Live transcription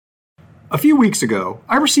A few weeks ago,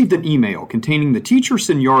 I received an email containing the teacher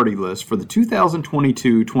seniority list for the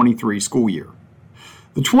 2022-23 school year.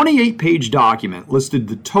 The 28-page document listed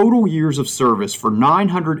the total years of service for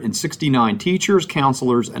 969 teachers,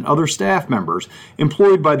 counselors, and other staff members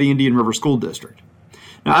employed by the Indian River School District.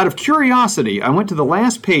 Now, out of curiosity, I went to the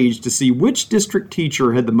last page to see which district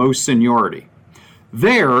teacher had the most seniority.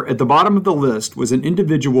 There, at the bottom of the list, was an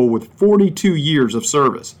individual with 42 years of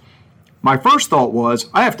service. My first thought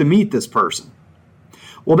was, I have to meet this person.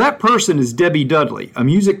 Well, that person is Debby Dudley, a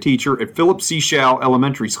music teacher at Phillip C. Showell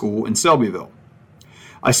Elementary School in Selbyville.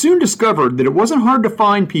 I soon discovered that it wasn't hard to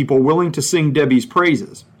find people willing to sing Debbie's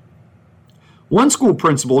praises. One school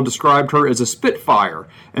principal described her as a spitfire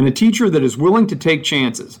and a teacher that is willing to take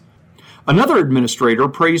chances. Another administrator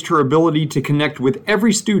praised her ability to connect with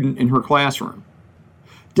every student in her classroom.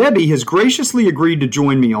 Debbie has graciously agreed to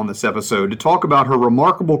join me on this episode to talk about her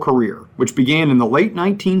remarkable career, which began in the late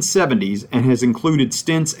 1970s and has included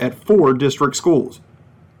stints at 4 district schools.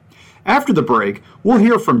 After the break, we'll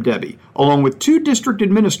hear from Debbie, along with 2 district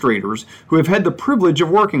administrators who have had the privilege of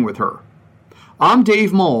working with her. I'm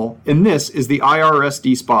Dave Mull, and this is the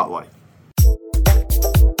IRSD Spotlight.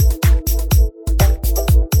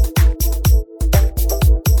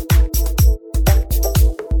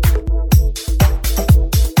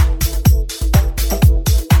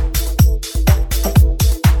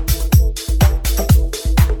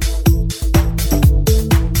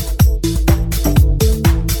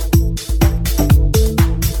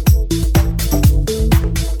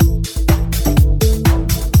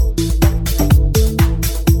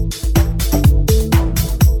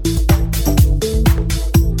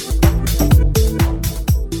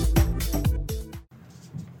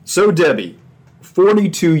 So Debbie,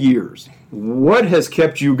 42 years. What has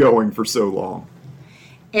kept you going for so long?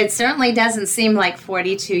 It certainly doesn't seem like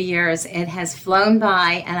 42 years. It has flown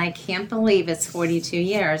by, and I can't believe it's 42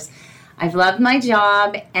 years. I've loved my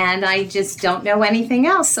job, and I just don't know anything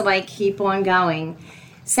else, so I keep on going.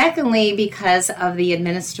 Secondly, because of the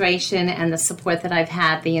administration and the support that I've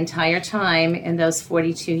had the entire time in those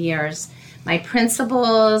 42 years. My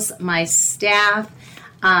principals, my staff,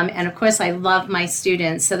 and of course, I love my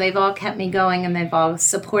students, so they've all kept me going and they've all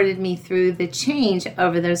supported me through the change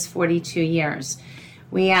over those 42 years.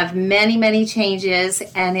 We have many, many changes,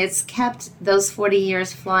 and it's kept those 40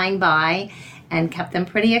 years flying by and kept them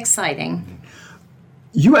pretty exciting.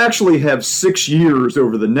 You actually have 6 years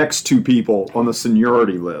over the next 2 people on the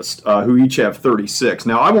seniority list, who each have 36.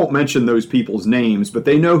 Now, I won't mention those people's names, but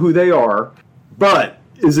they know who they are. But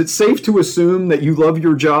is it safe to assume that you love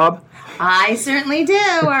your job? I certainly do,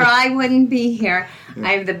 or I wouldn't be here. I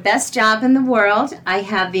have the best job in the world. I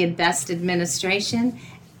have the best administration,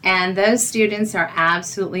 and those students are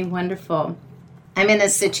absolutely wonderful. I'm in a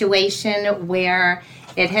situation where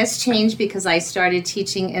it has changed because I started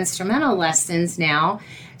teaching instrumental lessons now,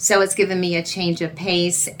 so it's given me a change of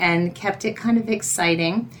pace and kept it kind of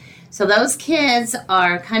exciting. So those kids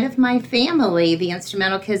are kind of my family, the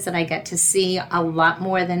instrumental kids that I get to see a lot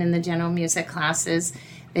more than in the general music classes.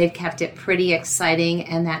 They've kept it pretty exciting,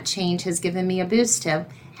 and that change has given me a boost to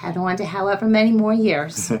head on to however many more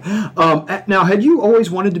years. Now, had you always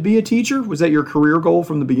wanted to be a teacher? Was that your career goal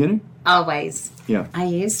from the beginning? Always. Yeah. I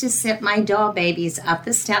used to sit my doll babies up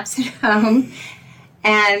the steps at home,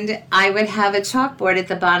 and I would have a chalkboard at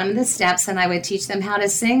the bottom of the steps, and I would teach them how to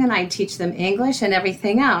sing, and I'd teach them English and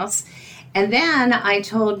everything else. And then I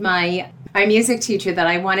told my music teacher that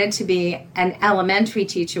I wanted to be an elementary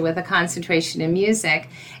teacher with a concentration in music,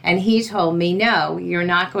 and he told me, no, you're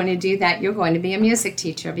not going to do that. You're going to be a music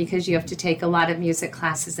teacher because you have to take a lot of music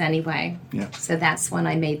classes anyway. Yeah. So that's when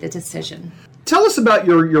I made the decision. Tell us about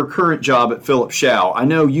your current job at Phillip Showell. I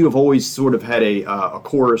know you have always sort of had a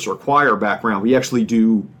chorus or choir background. We actually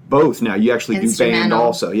do both now. You actually do band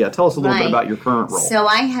also. Yeah, tell us a little bit about your current role. So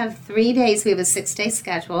I have 3 days. We have a 6-day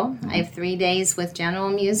schedule. Mm-hmm. I have 3 days with general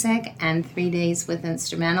music and 3 days with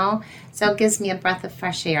instrumental. So it gives me a breath of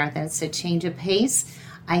fresh air. That's a change of pace.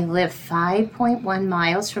 I live 5.1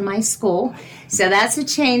 miles from my school. So that's a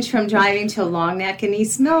change from driving to Long Neck and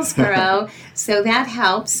East Millsboro. So that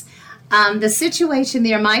helps. The situation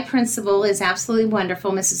there, my principal is absolutely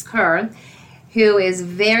wonderful, Mrs. Kerr, who is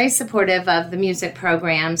very supportive of the music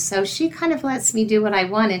program. So she kind of lets me do what I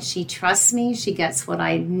want, and she trusts me. She gets what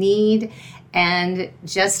I need and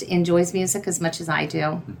just enjoys music as much as I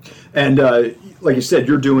do. And like you said,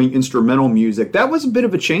 you're doing instrumental music. That was a bit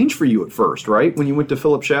of a change for you at first, right, when you went to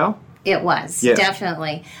Phillip Showell? It was,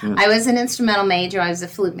 definitely. Yeah. I was an instrumental major. I was a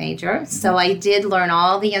flute major. So I did learn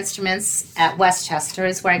all the instruments at Westchester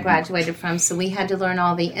is where I graduated from. So we had to learn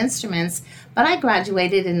all the instruments. But I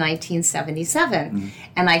graduated in 1977,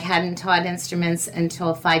 and I hadn't taught instruments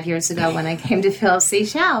until 5 years ago when I came to Phillip C.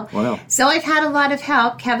 Showell. Wow. So I've had a lot of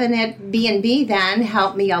help. Kevin at B&B then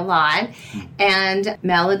helped me a lot, and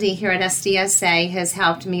Melody here at SDSA has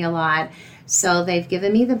helped me a lot. So they've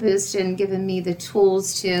given me the boost and given me the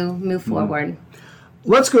tools to move forward.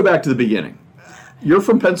 Let's go back to the beginning. You're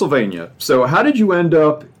from Pennsylvania, so how did you end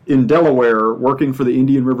up in Delaware working for the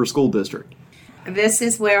Indian River School District? This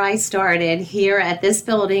is where I started, here at this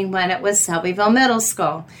building when it was Selbyville Middle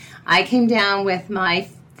School. I came down with my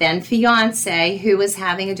then fiance, who was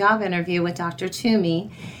having a job interview with Dr. Toomey,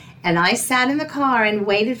 and I sat in the car and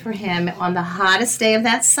waited for him on the hottest day of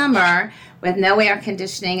that summer with no air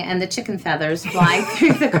conditioning and the chicken feathers flying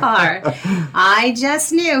through the car. I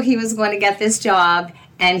just knew he was going to get this job,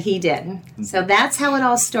 and he did. So that's how it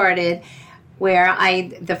all started, where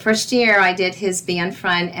the first year I did his band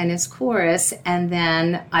front and his chorus, and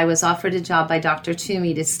then I was offered a job by Dr.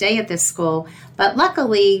 Toomey to stay at this school. But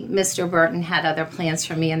luckily, Mr. Burton had other plans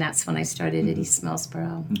for me, and that's when I started at East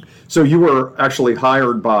Millsboro. So you were actually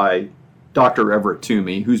hired by Dr. Everett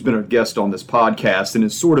Toomey, who's been a guest on this podcast and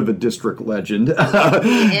is sort of a district legend.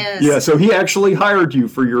 He is. Yeah, so he actually hired you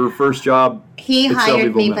for your first job. He at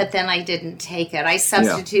hired me, Selbyville. but then I didn't take it. I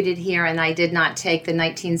substituted here, and I did not take the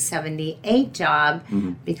 1978 job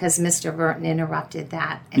because Mr. Burton interrupted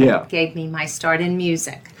that, and Yeah. it gave me my start in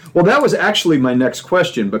music. Well, that was actually my next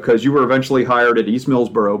question, because you were eventually hired at East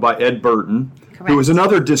Millsboro by Ed Burton, who was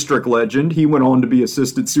another district legend. He went on to be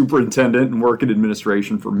assistant superintendent and work in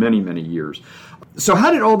administration for many, many years. So how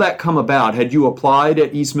did all that come about? Had you applied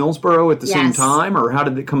at East Millsboro at the same Yes. time, or how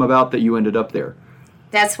did it come about that you ended up there?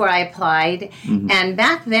 That's where I applied. And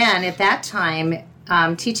back then, at that time,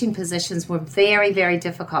 teaching positions were very, very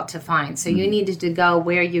difficult to find. So you needed to go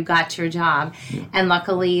where you got your job. And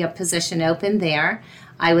luckily, a position opened there.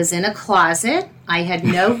 I was in a closet. I had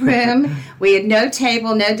no room. We had no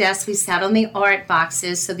table, no desk. We sat on the art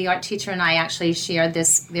boxes. So the art teacher and I actually shared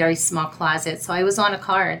this very small closet. So I was on a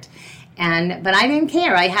cart. But I didn't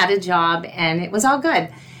care. I had a job, and it was all good.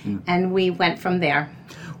 And we went from there.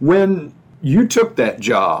 When you took that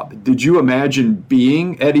job, did you imagine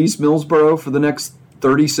being at East Millsboro for the next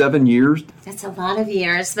 37 years? That's a lot of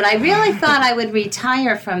years, but I really thought I would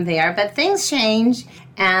retire from there. But things change,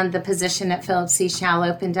 and the position at Phillip C. Showell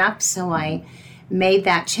opened up, so I made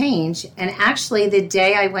that change. And actually, the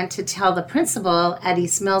day I went to tell the principal at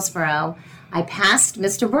East Millsboro, I passed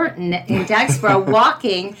Mr. Burton in Dexboro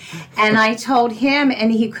walking, and I told him,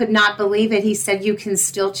 and he could not believe it. He said, "You can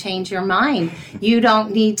still change your mind. You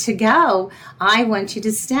don't need to go. I want you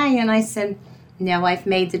to stay." And I said, "No, I've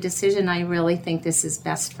made the decision. I really think this is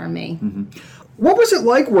best for me." What was it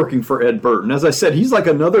like working for Ed Burton? As I said, he's like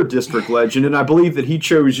another district legend, and I believe that he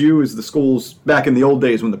chose you as the school's, back in the old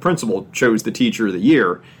days when the principal chose the teacher of the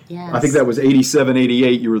year. Yes. I think that was 87,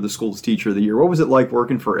 88, you were the school's teacher of the year. What was it like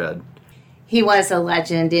working for Ed? He was a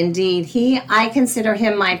legend indeed. I consider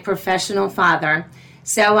him my professional father.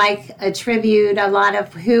 So I attribute a lot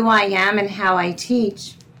of who I am and how I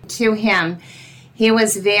teach to him. He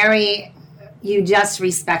was you just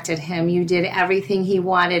respected him. You did everything he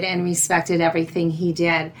wanted and respected everything he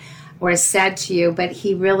did or said to you, but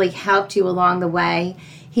he really helped you along the way.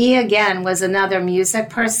 He, again, was another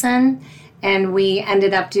music person, and we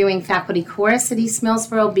ended up doing faculty chorus at East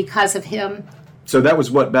Millsboro because of him. So that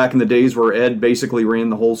was what, back in the days where Ed basically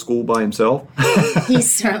ran the whole school by himself? He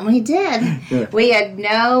certainly did. Yeah. We had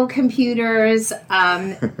no computers,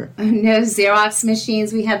 no Xerox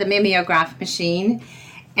machines. We had the mimeograph machine.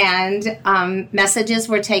 And messages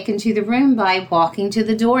were taken to the room by walking to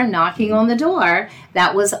the door, knocking on the door.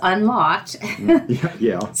 That was unlocked.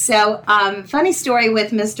 Yeah. So, funny story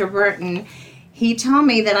with Mr. Burton. He told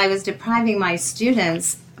me that I was depriving my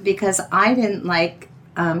students because I didn't like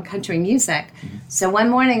country music. So one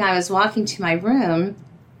morning I was walking to my room,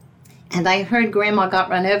 and I heard Grandma Got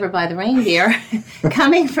Run Over by the Reindeer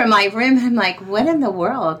coming from my room. I'm like, what in the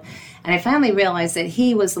world? And I finally realized that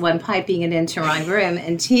he was the one piping it into my room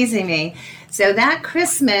and teasing me. So that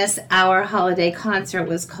Christmas, our holiday concert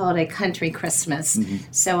was called a Country Christmas.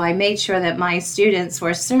 So I made sure that my students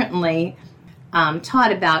were certainly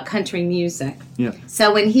taught about country music. Yeah.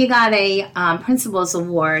 So when he got a principal's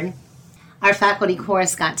award, our faculty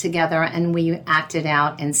chorus got together and we acted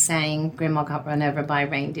out and sang Grandma Got Run Over by a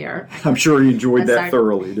Reindeer. I'm sure he enjoyed that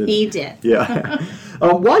thoroughly, didn't he? He did. Yeah.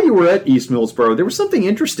 While you were at East Millsboro, there was something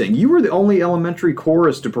interesting. You were the only elementary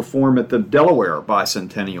chorus to perform at the Delaware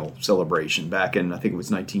Bicentennial celebration back in, I think it was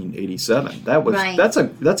 1987.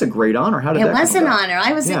 That's a great honor. How did that come about? It was an honor.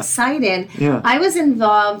 I was excited. Yeah. I was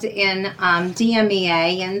involved in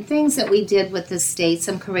DMEA and things that we did with the state,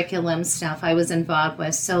 some curriculum stuff I was involved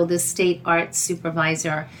with. So the state arts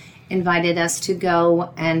supervisor invited us to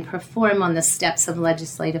go and perform on the steps of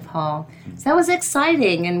Legislative Hall. So that was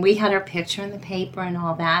exciting, and we had our picture in the paper and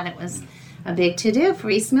all that. It was a big to-do for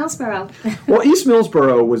East Millsboro. Well, East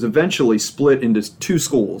Millsboro was eventually split into two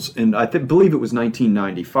schools, and I believe it was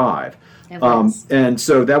 1995. And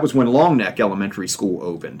so that was when Long Neck Elementary School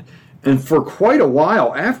opened. And for quite a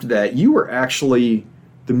while after that, you were actually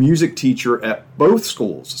the music teacher at both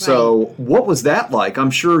schools. Right. So what was that like?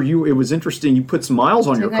 I'm sure it was interesting. You put some miles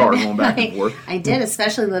on your car going back and forth. I did,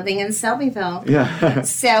 especially living in Selbyville. Yeah.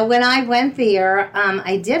 So when I went there,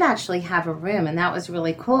 I did actually have a room, and that was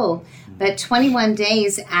really cool. But 21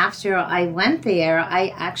 days after I went there,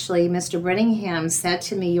 Mr. Brittingham said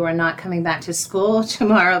to me, "You are not coming back to school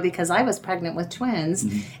tomorrow," because I was pregnant with twins,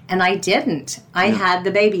 and I didn't. I had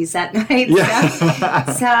the babies that night. Yeah.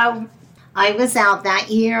 So I was out that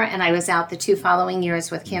year, and I was out the 2 following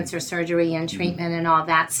years with cancer surgery and treatment and all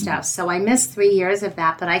that stuff. So I missed 3 years of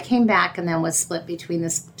that, but I came back and then was split between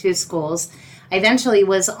the 2 schools. I eventually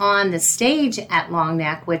was on the stage at Long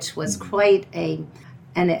Neck, which was quite an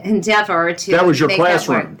endeavor to That was your make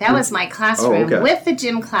classroom? That was my classroom with the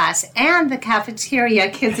gym class and the cafeteria,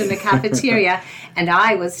 kids in the cafeteria, and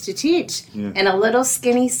I was to teach in a little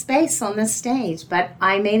skinny space on the stage, but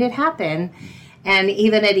I made it happen. And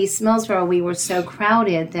even at East Millsboro, we were so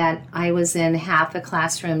crowded that I was in half a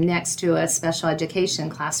classroom next to a special education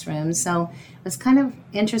classroom. So it was kind of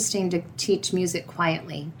interesting to teach music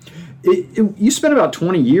quietly. You spent about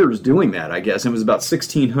 20 years doing that, I guess. It was about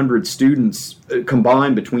 1,600 students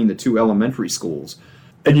combined between the 2 elementary schools.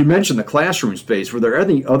 And you mentioned the classroom space. Were there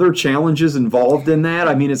any other challenges involved in that?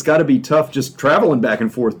 I mean, it's got to be tough just traveling back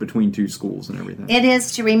and forth between 2 schools and everything. It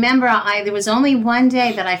is. To remember, there was only one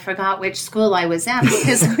day that I forgot which school I was at,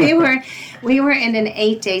 because we were in an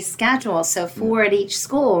 8-day schedule, so 4 at each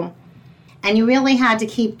school. And you really had to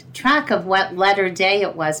keep track of what letter day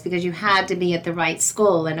it was, because you had to be at the right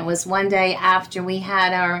school. And it was one day after we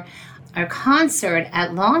had our concert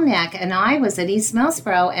at Long Neck, and I was at East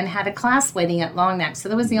Millsboro and had a class waiting at Long Neck. So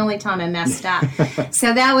that was the only time I messed up.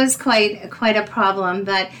 So that was quite a problem.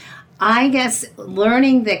 But I guess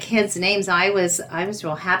learning the kids' names, I was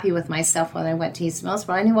real happy with myself when I went to East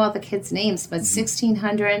Millsboro. I knew all the kids' names, but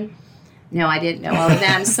 1,600, no, I didn't know all of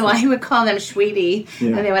them. So I would call them Sweetie,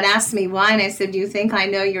 and they would ask me why, and I said, "Do you think I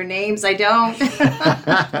know your names? I don't."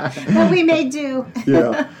 But we may do.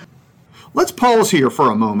 Yeah. Let's pause here for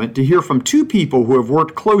a moment to hear from 2 people who have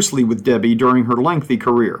worked closely with Debbie during her lengthy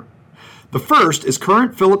career. The first is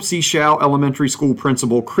current Phillip C. Showell Elementary School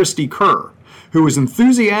principal Christy Kerr, who is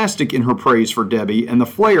enthusiastic in her praise for Debbie and the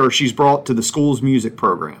flair she's brought to the school's music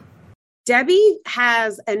program. Debbie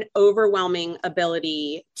has an overwhelming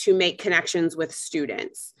ability to make connections with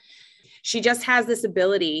students. She just has this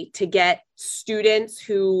ability to get students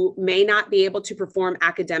who may not be able to perform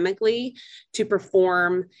academically to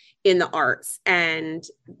perform in the arts, and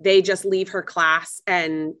they just leave her class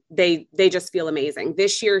and they just feel amazing.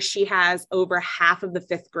 This year, she has over half of the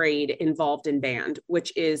 5th grade involved in band,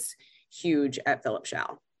 which is huge at Phillip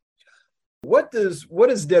Showell. What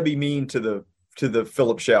does Debbie mean to the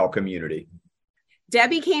Phillip Showell community?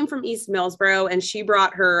 Debbie came from East Millsboro, and she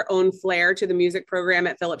brought her own flair to the music program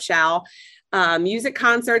at Phillip Showell. Music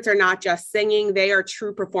concerts are not just singing, they are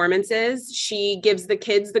true performances. She gives the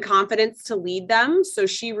kids the confidence to lead them. So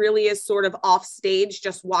she really is sort of off stage,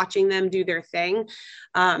 just watching them do their thing.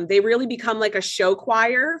 They really become like a show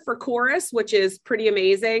choir for chorus, which is pretty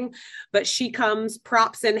amazing. But she comes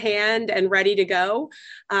props in hand and ready to go.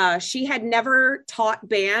 She had never taught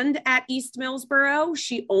band at East Millsboro.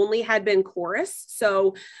 She only had been chorus.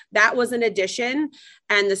 So that was an addition.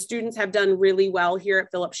 And the students have done really well here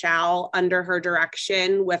at Phillip Showell under her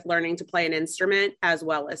direction with learning to play an instrument as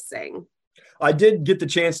well as sing. I did get the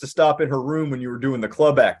chance to stop in her room when you were doing the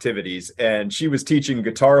club activities, and she was teaching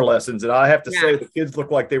guitar lessons. And I have to say, the kids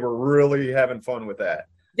looked like they were really having fun with that.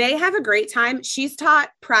 They have a great time. She's taught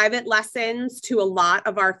private lessons to a lot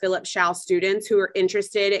of our Phillip Showell students who are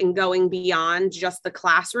interested in going beyond just the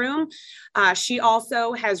classroom. She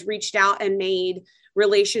also has reached out and made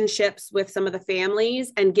relationships with some of the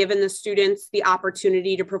families and given the students the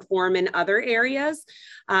opportunity to perform in other areas.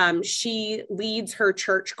 She leads her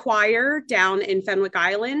church choir down in Fenwick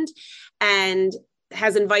Island, and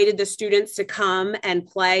has invited the students to come and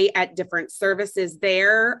play at different services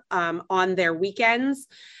there on their weekends,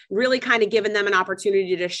 really kind of given them an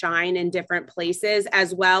opportunity to shine in different places,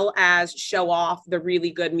 as well as show off the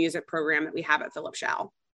really good music program that we have at Phillip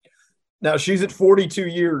Showell. Now, she's at 42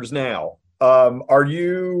 years now. Are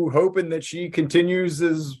you hoping that she continues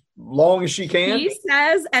as long as she can? She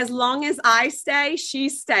says, as long as I stay,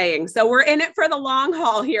 she's staying. So we're in it for the long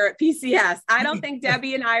haul here at PCS. I don't think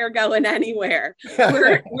Debbie and I are going anywhere.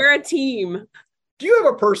 We're a team. Do you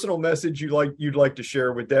have a personal message you'd like to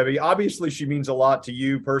share with Debbie? Obviously, she means a lot to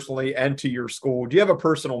you personally and to your school. Do you have a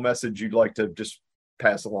personal message you'd like to just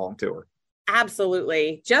pass along to her?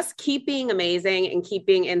 Absolutely. Just keep being amazing and keep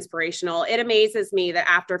being inspirational. It amazes me that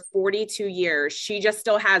after 42 years, she just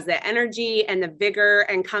still has the energy and the vigor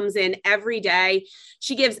and comes in every day.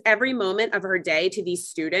 She gives every moment of her day to these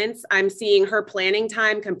students. I'm seeing her planning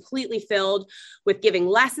time completely filled with giving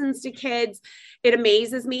lessons to kids. It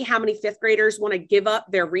amazes me how many fifth graders want to give up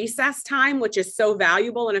their recess time, which is so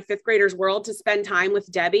valuable in a fifth grader's world, to spend time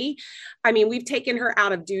with Debbie. I mean, we've taken her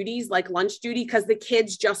out of duties like lunch duty because the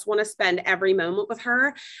kids just want to spend every moment with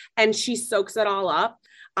her, and she soaks it all up.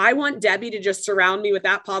 I want Debbie to just surround me with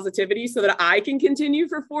that positivity so that I can continue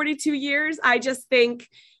for 42 years. I just think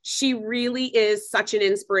she really is such an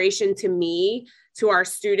inspiration to me, to our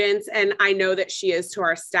students, and I know that she is to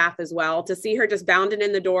our staff as well. To see her just bounding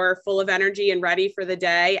in the door full of energy and ready for the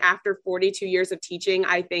day after 42 years of teaching,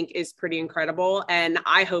 I think is pretty incredible. And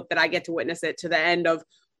I hope that I get to witness it to the end of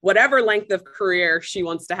whatever length of career she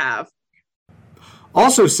wants to have.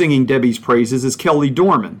 Also singing Debbie's praises is Kelly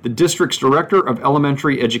Dorman, the district's director of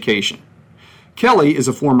elementary education. Kelly is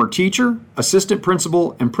a former teacher, assistant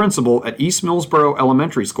principal, and principal at East Millsboro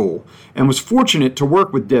Elementary School and was fortunate to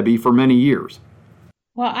work with Debbie for many years.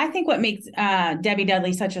 Well, I think what makes Debby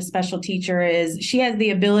Dudley such a special teacher is she has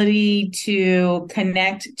the ability to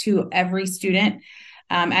connect to every student.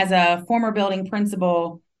 As a former building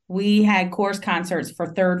principal, we had course concerts for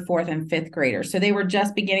third, fourth, and fifth graders. So they were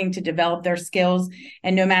just beginning to develop their skills.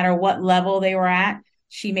 And no matter what level they were at,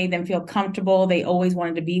 she made them feel comfortable. They always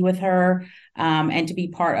wanted to be with her and to be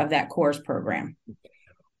part of that course program.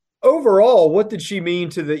 Overall, what did she mean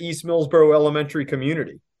to the East Millsboro Elementary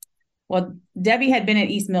community? Well, Debbie had been at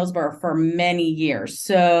East Millsboro for many years.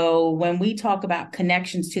 So when we talk about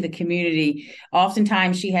connections to the community,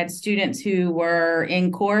 oftentimes she had students who were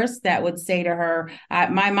in chorus that would say to her,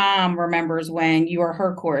 my mom remembers when you were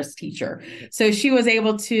her chorus teacher. So she was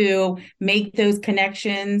able to make those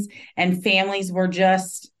connections, and families were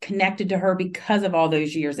just connected to her because of all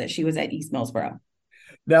those years that she was at East Millsboro.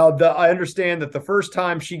 Now, I understand that the first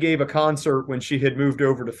time she gave a concert when she had moved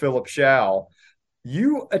over to Phillip Showell,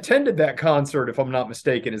 you attended that concert, if I'm not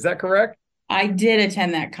mistaken. Is that correct? I did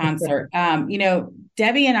attend that concert.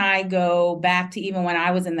 Debbie and I go back to even when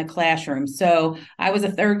I was in the classroom. So I was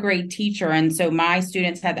a third grade teacher. And so my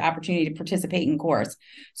students had the opportunity to participate in chorus.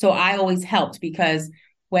 So I always helped, because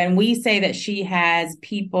when we say that she has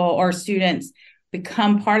people or students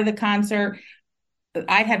become part of the concert,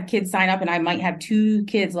 I'd have kids sign up and I might have 2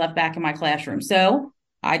 kids left back in my classroom. So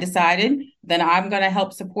I decided then I'm going to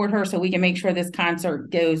help support her so we can make sure this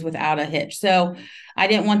concert goes without a hitch. So I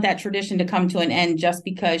didn't want that tradition to come to an end just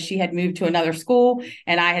because she had moved to another school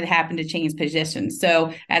and I had happened to change positions.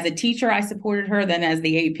 So as a teacher, I supported her, then as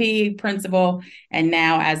the AP principal, and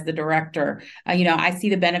now as the director. I see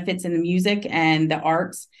the benefits in the music and the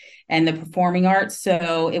arts and the performing arts.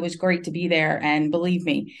 So it was great to be there. And believe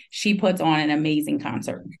me, she puts on an amazing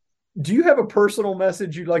concert. Do you have a personal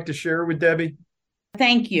message you'd like to share with Debbie?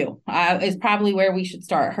 Thank you is probably where we should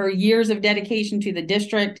start. Her years of dedication to the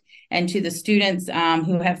district and to the students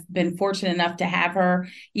who have been fortunate enough to have her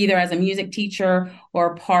either as a music teacher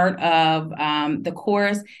or part of the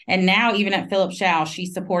chorus. And now even at Phillip Showell,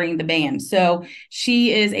 she's supporting the band. So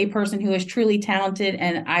she is a person who is truly talented,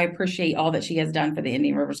 and I appreciate all that she has done for the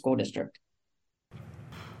Indian River School District.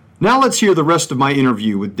 Now let's hear the rest of my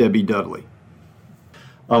interview with Debby Dudley.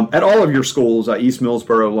 At all of your schools, East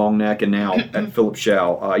Millsboro, Long Neck, and now at Phillip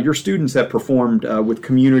Showell, your students have performed with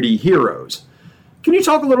community heroes. Can you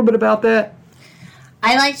talk a little bit about that?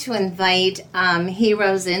 I like to invite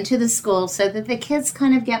heroes into the school so that the kids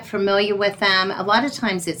kind of get familiar with them. A lot of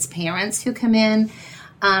times it's parents who come in.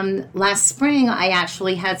 Last spring, I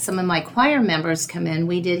actually had some of my choir members come in.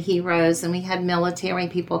 We did heroes, and we had military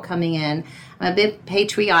people coming in. I'm a bit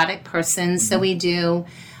patriotic person, so we do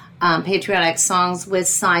patriotic songs with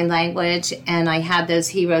sign language, and I had those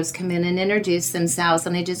heroes come in and introduce themselves,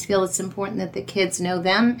 and I just feel it's important that the kids know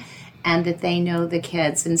them and that they know the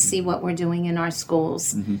kids and see what we're doing in our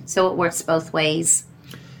schools. Mm-hmm. So it works both ways.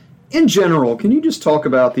 In general, can you just talk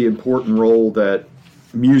about the important role that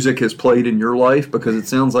music has played in your life? Because it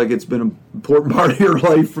sounds like it's been an important part of your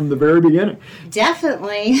life from the very beginning.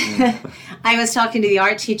 Definitely. I was talking to the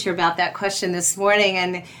art teacher about that question this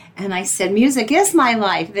morning, and I said, music is my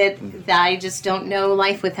life, that I just don't know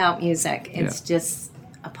life without music. It's just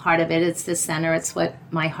a part of it. It's the center. It's what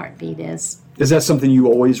my heartbeat is. Is that something you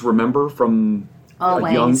always remember from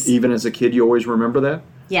always. Young, even as a kid, you always remember that?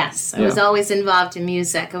 Yes, I was always involved in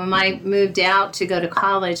music. And when I moved out to go to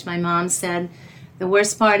college, my mom said, the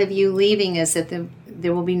worst part of you leaving is that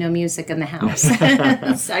there will be no music in the house.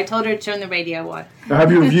 So I told her to turn the radio on.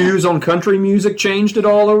 Have your views on country music changed at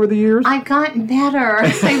all over the years? I've gotten better.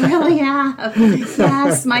 I really have.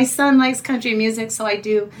 Yes, my son likes country music, so I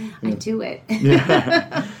do it.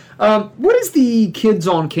 Yeah. What is the Kids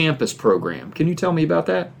on Campus program? Can you tell me about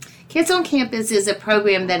that? Kids on Campus is a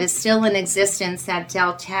program that is still in existence at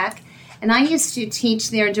Del Tech. And I used to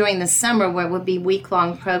teach there during the summer, where it would be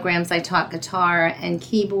week-long programs. I taught guitar and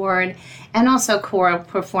keyboard and also choral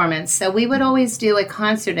performance. So we would always do a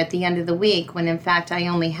concert at the end of the week when, in fact, I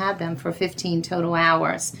only had them for 15 total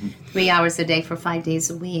hours, 3 hours a day for 5 days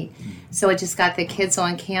a week. So I just got the kids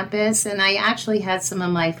on campus, and I actually had some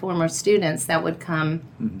of my former students that would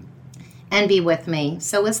come and be with me.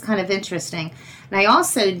 So it was kind of interesting. And I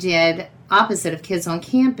also did, opposite of Kids on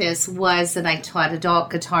Campus, was that I taught adult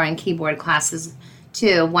guitar and keyboard classes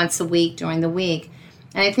too, once a week during the week.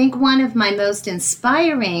 And I think one of my most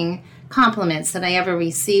inspiring compliments that I ever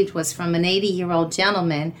received was from an 80-year-old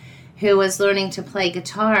gentleman who was learning to play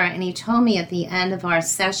guitar, and he told me at the end of our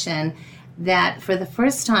session that for the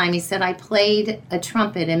first time, he said, I played a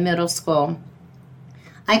trumpet in middle school.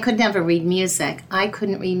 I could never read music. I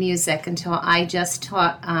couldn't read music until I just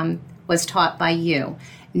was taught by you.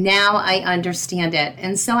 Now I understand it.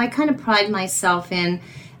 And so I kind of pride myself in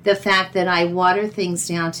the fact that I water things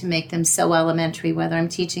down to make them so elementary, whether I'm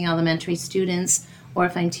teaching elementary students or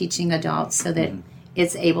if I'm teaching adults, so that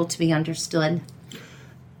it's able to be understood.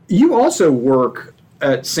 You also work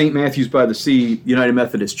at St. Matthew's by the Sea United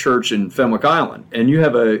Methodist Church in Fenwick Island, and you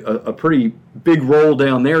have a pretty big role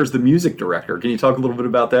down there as the music director. Can you talk a little bit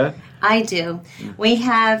about that? I do. We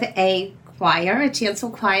have a choir, a chancel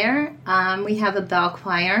choir. We have a bell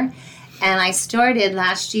choir. And I started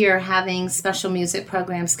last year having special music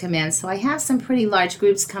programs come in. So I have some pretty large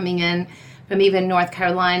groups coming in from even North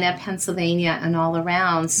Carolina, Pennsylvania, and all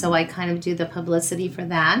around. So I kind of do the publicity for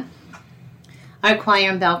that. Our choir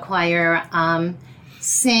and bell choir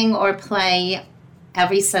sing or play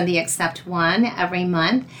every Sunday except one, every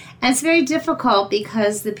month. And it's very difficult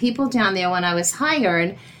because the people down there, when I was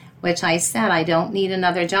hired, which I said, I don't need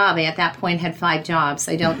another job. I, at that point, had 5 jobs.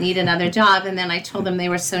 I don't need another job. And then I told them they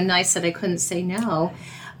were so nice that I couldn't say no.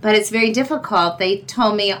 But it's very difficult. They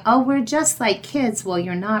told me, oh, we're just like kids. Well,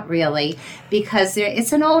 you're not really, because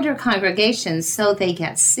it's an older congregation. So they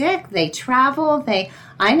get sick, they travel,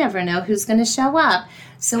 I never know who's going to show up.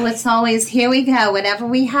 So it's always, here we go. Whatever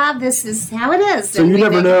we have, this is how it is. So you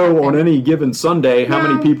never know on any given Sunday how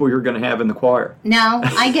many people you're going to have in the choir. No,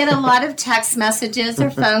 I get a lot of text messages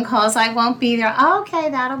or phone calls. I won't be there. Oh,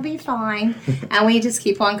 okay, that'll be fine. And we just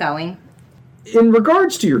keep on going. In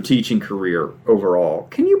regards to your teaching career overall,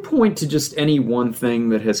 can you point to just any one thing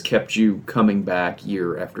that has kept you coming back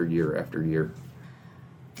year after year after year?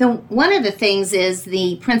 So one of the things is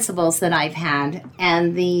the principals that I've had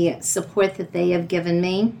and the support that they have given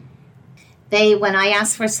me. When I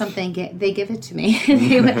ask for something, they give it to me.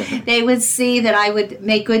 They would see that I would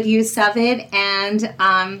make good use of it. And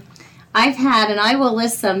I've had, and I will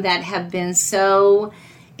list them, that have been so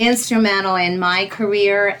instrumental in my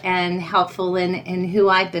career and helpful in who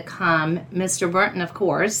I've become. Mr. Burton, of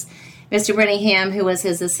course. Mr. Brenningham, who was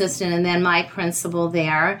his assistant, and then my principal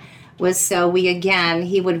there.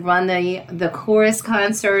 He would run the chorus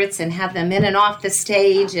concerts and have them in and off the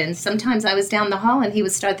stage, and sometimes I was down the hall and he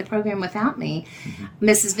would start the program without me.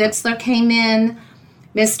 Mrs. Vixler came in.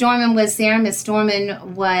 Miss Dorman was there. Miss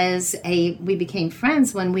Dorman we became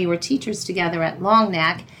friends when we were teachers together at Long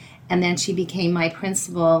Neck, and then she became my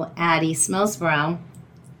principal at East Millsboro.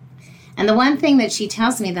 And the one thing that she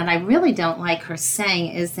tells me that I really don't like her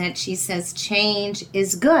saying is that she says change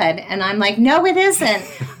is good. And I'm like, no, it isn't.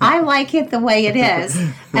 I like it the way it is.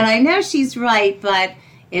 And I know she's right, but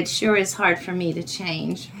it sure is hard for me to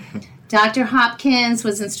change. Dr. Hopkins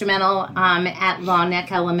was instrumental at Long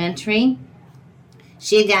Neck Elementary.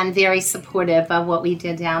 She, again, very supportive of what we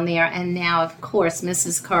did down there. And now, of course,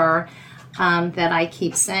 Mrs. Kerr, that I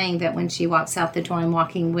keep saying that when she walks out the door, I'm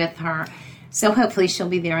walking with her. So hopefully she'll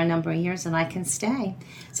be there a number of years and I can stay.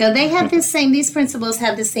 So they have these principals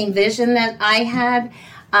have the same vision that I had,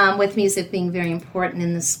 with music being very important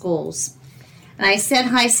in the schools. And I set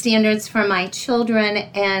high standards for my children,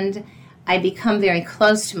 and I become very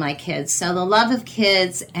close to my kids. So the love of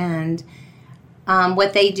kids and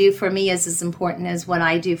what they do for me is as important as what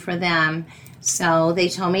I do for them. So they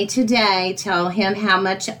told me today, tell him how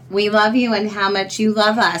much we love you and how much you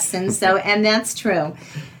love us. And that's true.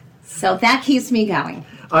 So that keeps me going.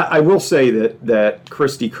 I will say that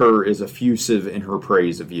Christy Kerr is effusive in her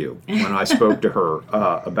praise of you when I spoke to her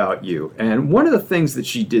about you. And one of the things that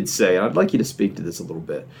she did say, and I'd like you to speak to this a little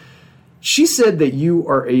bit, she said that you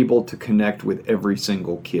are able to connect with every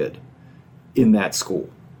single kid in that school.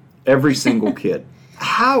 Every single kid.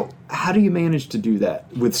 How do you manage to do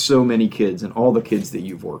that with so many kids and all the kids that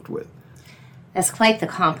you've worked with? That's quite the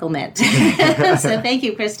compliment. So thank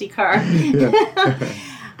you, Christy Kerr. Yeah.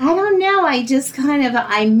 I don't know. I just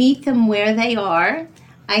I meet them where they are.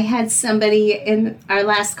 I had somebody in our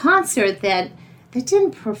last concert that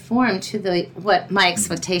didn't perform to what my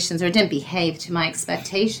expectations, or didn't behave to my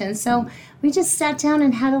expectations. So we just sat down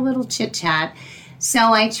and had a little chit chat.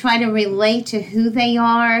 So I try to relate to who they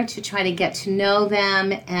are, to try to get to know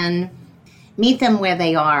them and meet them where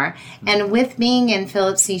they are. And with being in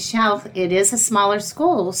Phillip C. Showell, it is a smaller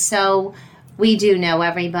school, so we do know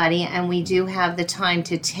everybody, and we do have the time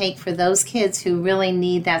to take for those kids who really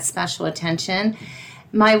need that special attention.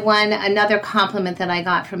 Another compliment that I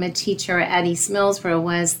got from a teacher at East Millsboro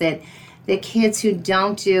was that the kids who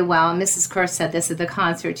don't do well, and Mrs. Kerr said this at the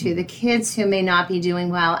concert too, the kids who may not be doing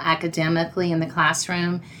well academically in the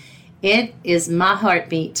classroom, it is my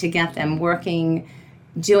heartbeat to get them working,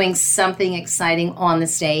 doing something exciting on the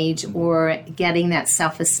stage, or getting that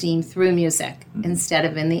self-esteem through music instead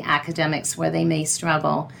of in the academics where they may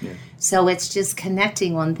struggle. Yeah. So it's just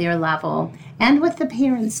connecting on their level, and with the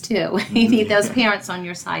parents too. You need those parents on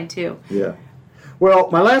your side too. Yeah.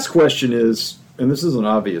 Well, my last question is, and this is an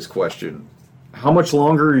obvious question, how much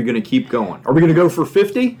longer are you going to keep going? Are we going to go for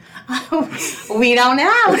 50? We don't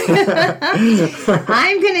know.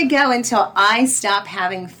 I'm going to go until I stop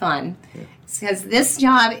having fun. Because this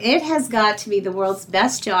job, it has got to be the world's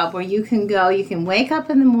best job, where you can wake up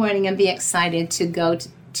in the morning and be excited to go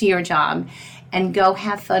to your job and go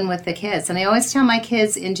have fun with the kids. And I always tell my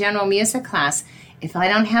kids in general music class, if I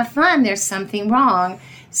don't have fun, there's something wrong.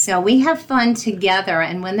 So we have fun together,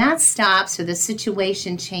 and when that stops or the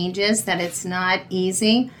situation changes, that it's not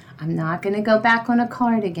easy, I'm not going to go back on a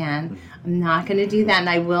card again. I'm not going to do that, and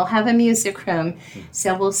I will have a music room.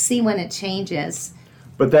 So we'll see when it changes.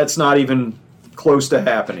 But that's not even close to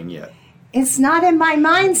happening yet. It's not in my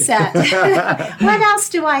mindset. What else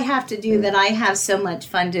do I have to do that I have so much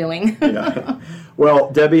fun doing? Yeah.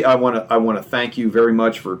 Well, Debbie, I want to thank you very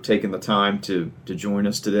much for taking the time to join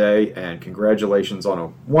us today, and congratulations on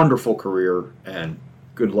a wonderful career, and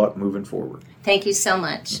good luck moving forward. Thank you so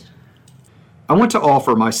much. I want to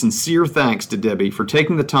offer my sincere thanks to Debbie for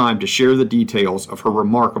taking the time to share the details of her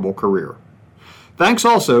remarkable career. Thanks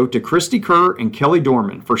also to Christy Kerr and Kelly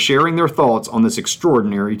Dorman for sharing their thoughts on this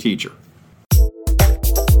extraordinary teacher.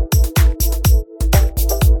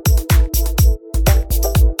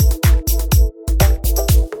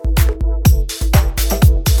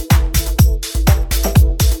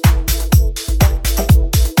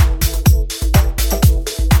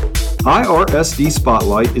 IRSD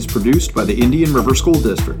Spotlight is produced by the Indian River School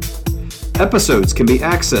District. Episodes can be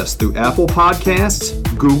accessed through Apple Podcasts,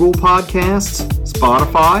 Google Podcasts,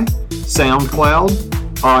 Spotify, SoundCloud,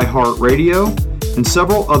 iHeartRadio, and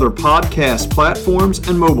several other podcast platforms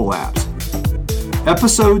and mobile apps.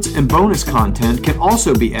 Episodes and bonus content can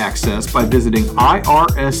also be accessed by visiting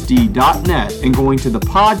irsd.net and going to the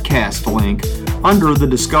podcast link under the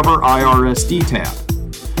Discover IRSD tab.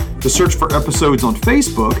 To search for episodes on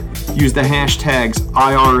Facebook, use the hashtags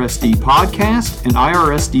IRSD Podcast and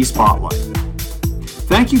IRSD Spotlight.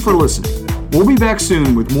 Thank you for listening. We'll be back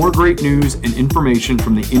soon with more great news and information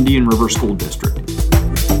from the Indian River School District.